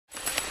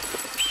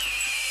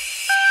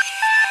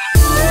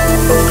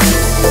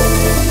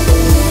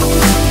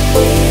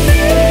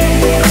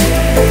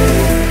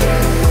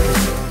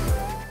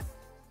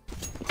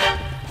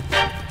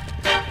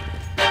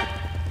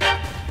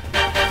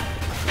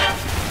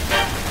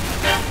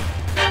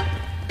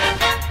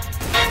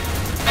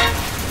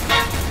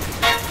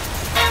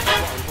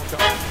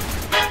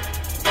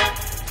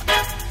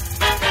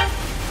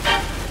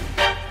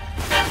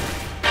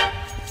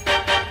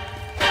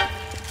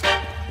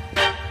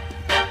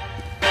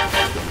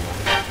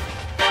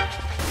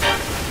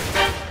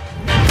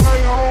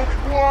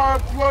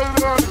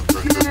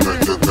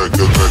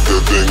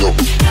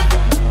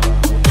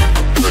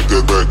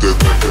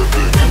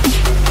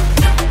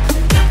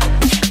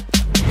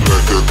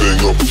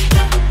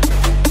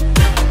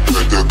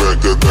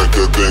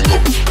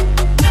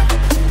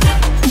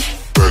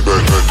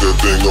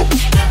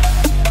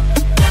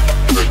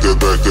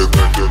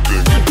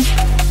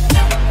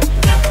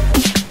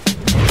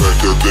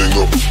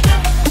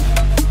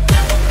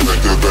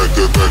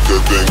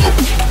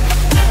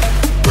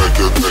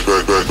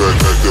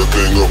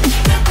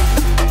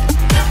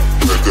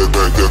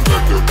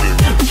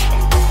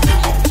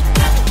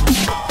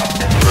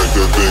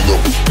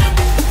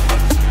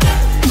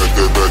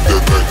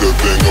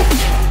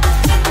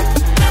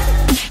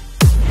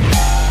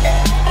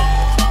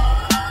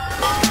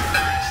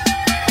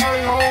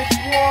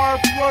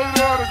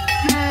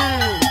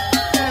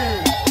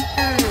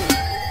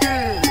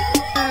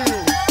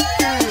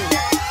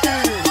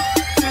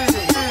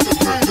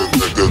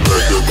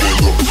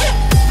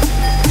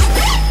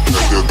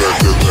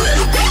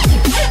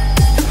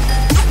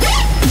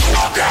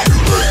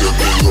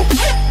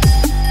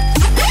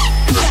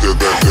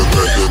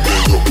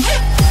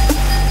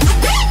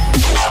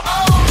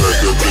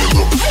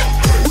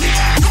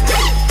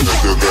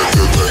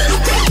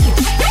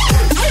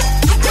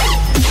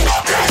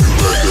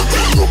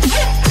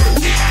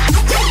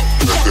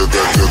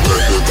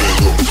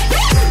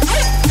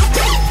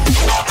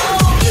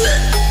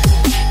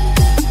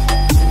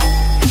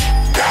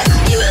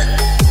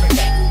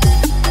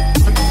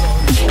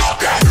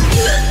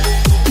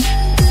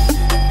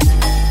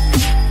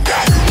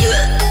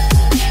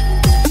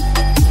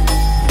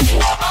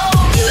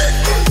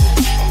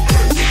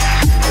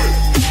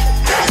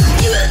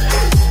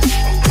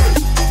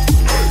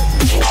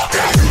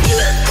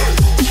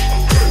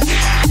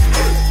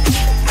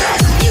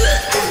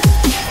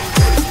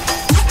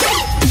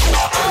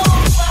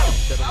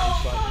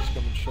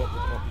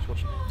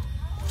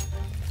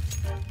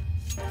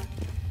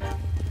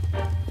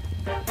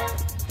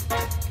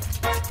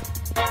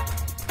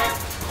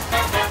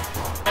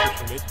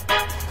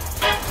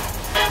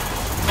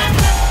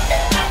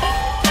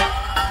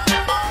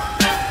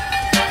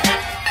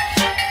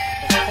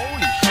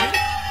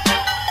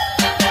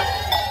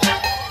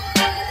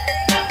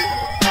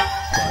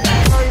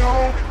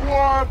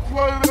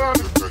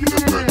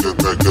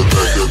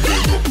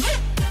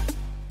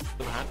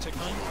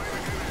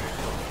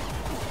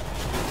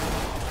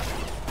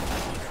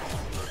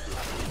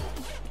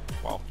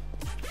Wow.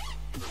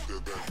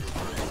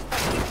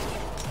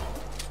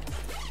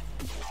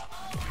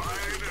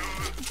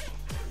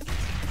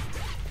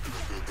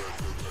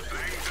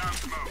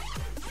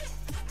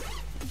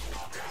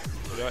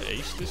 Did I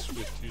ace this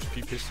with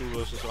USP pistol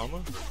versus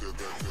armor?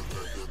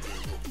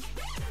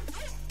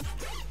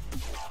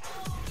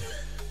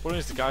 Problem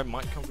is the guy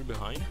might come from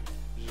behind,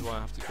 which is why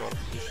I have to go out of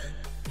position.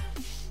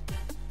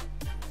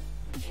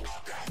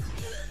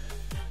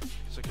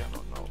 Because I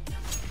cannot know.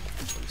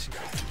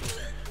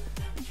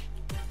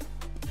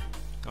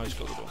 Oh, he's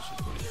got the bones.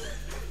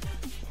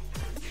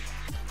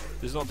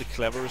 This is not the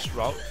cleverest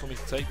route for me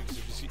to take,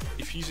 because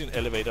if he's in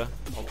elevator,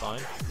 I'll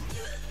die.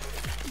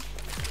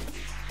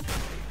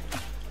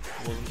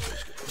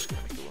 Just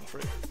gonna make the one for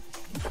it.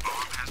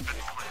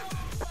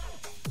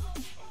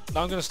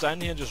 Now I'm gonna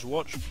stand here and just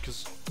watch,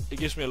 because it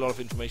gives me a lot of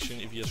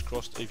information if he has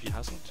crossed or if he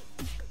hasn't.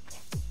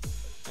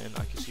 And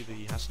I can see that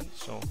he hasn't,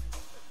 so I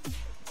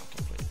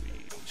can play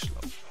really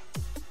slow.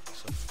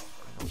 So I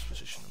know his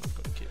position and I've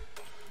got a kit.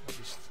 At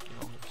least, you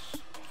know,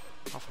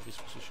 half of his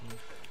position.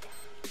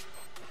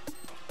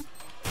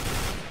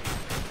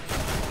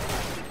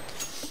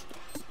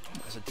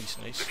 That's a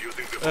decent ace.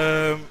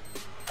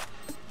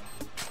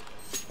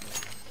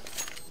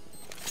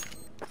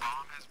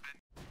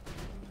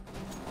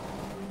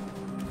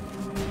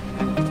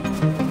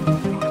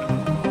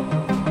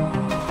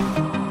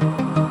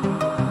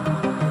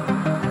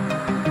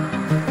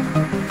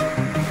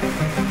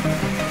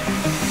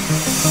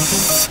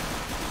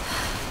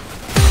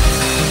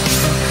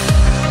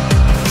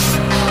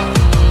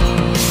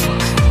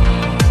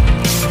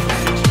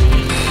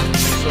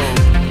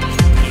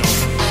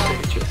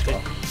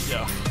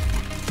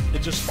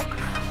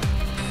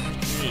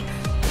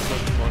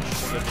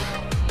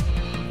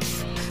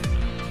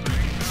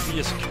 We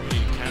as a community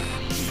can't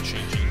really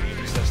change it, at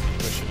least that's the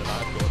impression that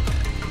I've got.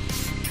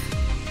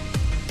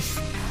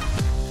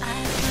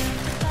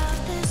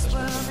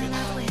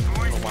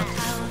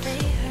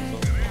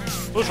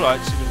 Those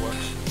rights even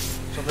works.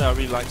 Something I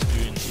really like to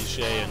do in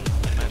ESEA and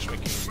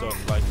matchmaking stuff,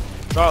 like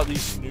try out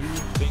these new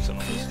things. I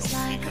know this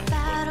not really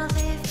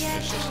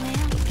it's just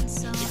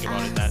think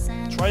about it that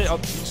try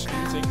out these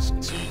new things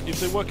and see if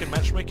they work in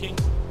matchmaking.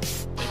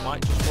 They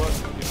might just work,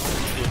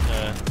 you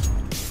know,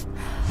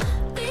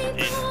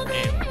 in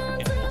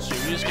more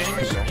serious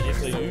games, and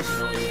if they do, you know,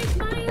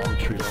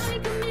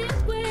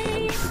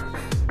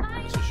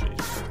 it's a shame.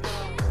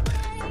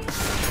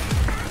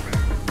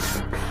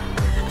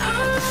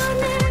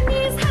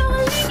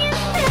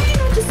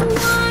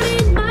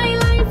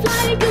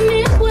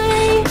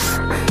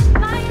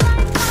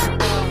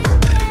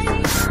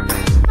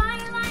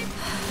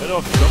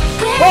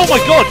 Oh my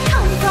god!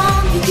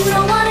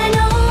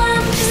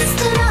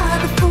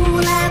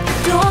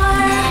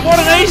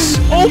 Nice!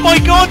 Oh my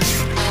god!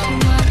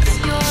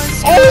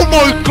 Oh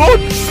my god!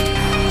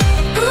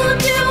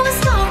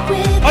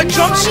 I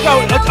jump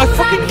scout. I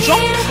fucking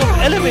jumped from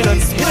the elevator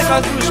and hit a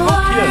guy through his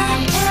smoke here.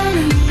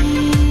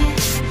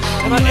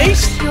 And I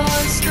aced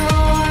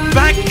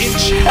back in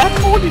chat.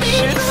 Holy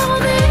shit!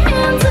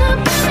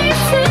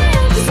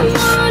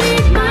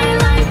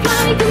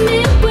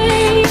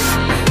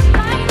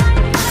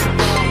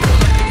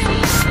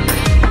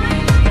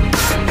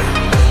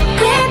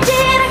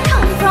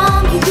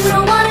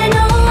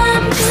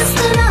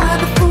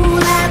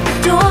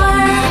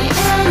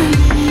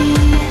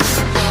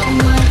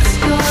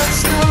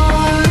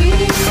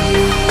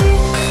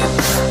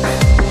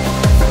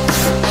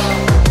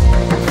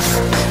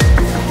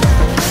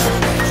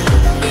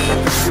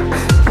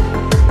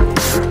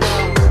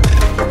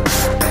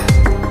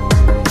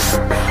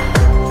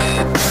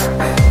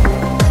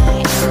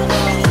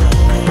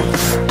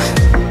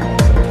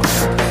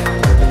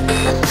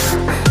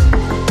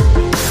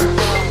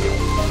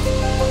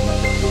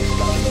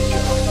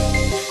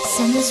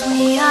 Since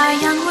we are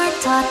young, we're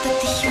taught that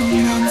the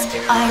humans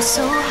are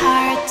so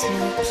hard to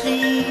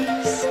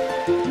please.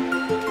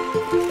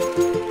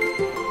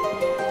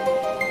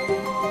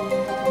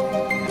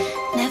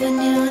 Never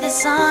knew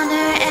this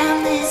honor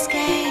and this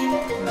game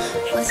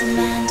was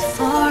meant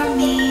for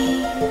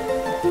me.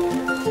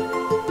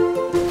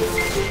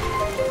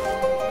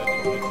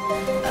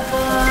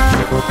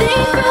 They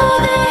throw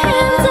their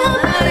hands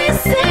up and they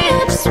say,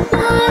 I just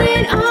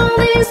wanted all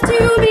this to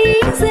be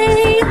easy.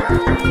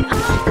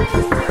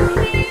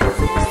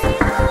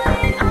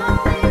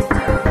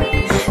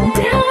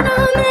 Down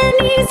on their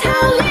knees,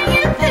 howling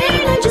in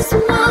pain. I just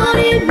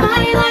wanted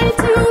my life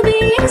to be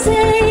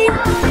easy.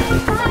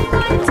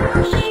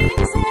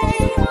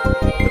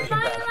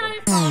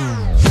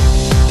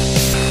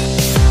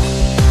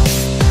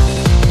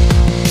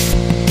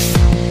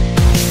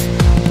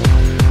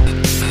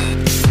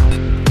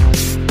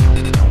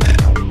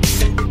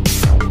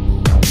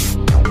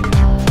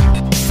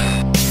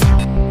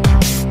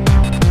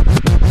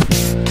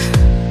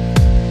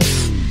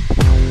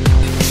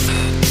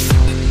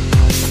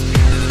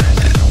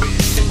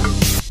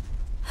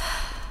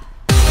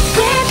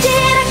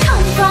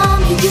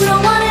 You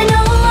don't wanna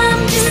know,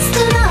 I'm just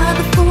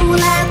another fool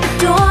at the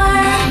door.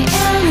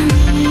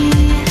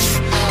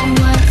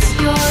 What's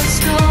your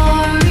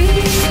story?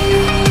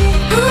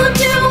 Who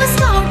do I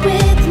start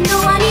with? No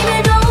one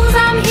even knows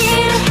I'm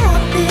here to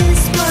help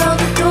this world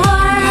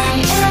adore.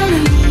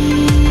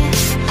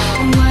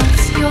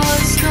 What's your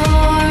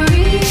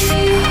story?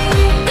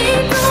 They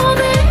throw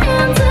their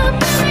hands up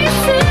and they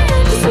say, I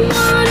just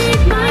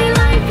wanted my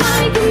life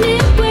like a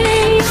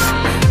midway.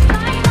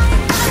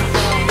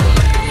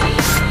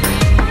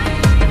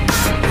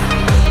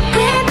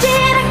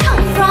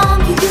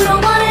 You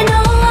don't wanna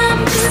know, I'm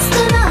just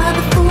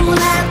another fool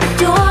at the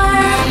door.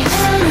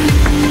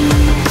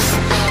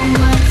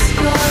 What's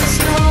your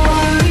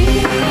story?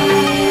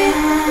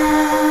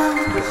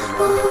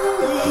 Who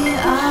we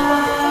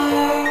are,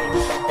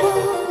 who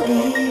we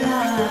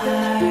are,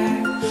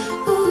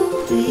 who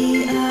we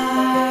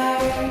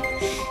are.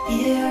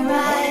 Here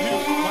I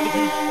am.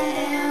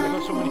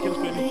 Who we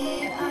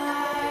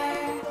are,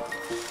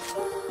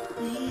 who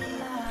we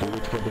are. Do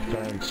it for the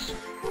fans.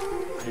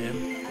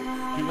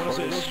 You wanna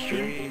say this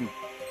stream?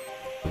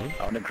 I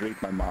wanna greet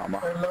my mama.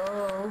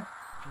 Hello.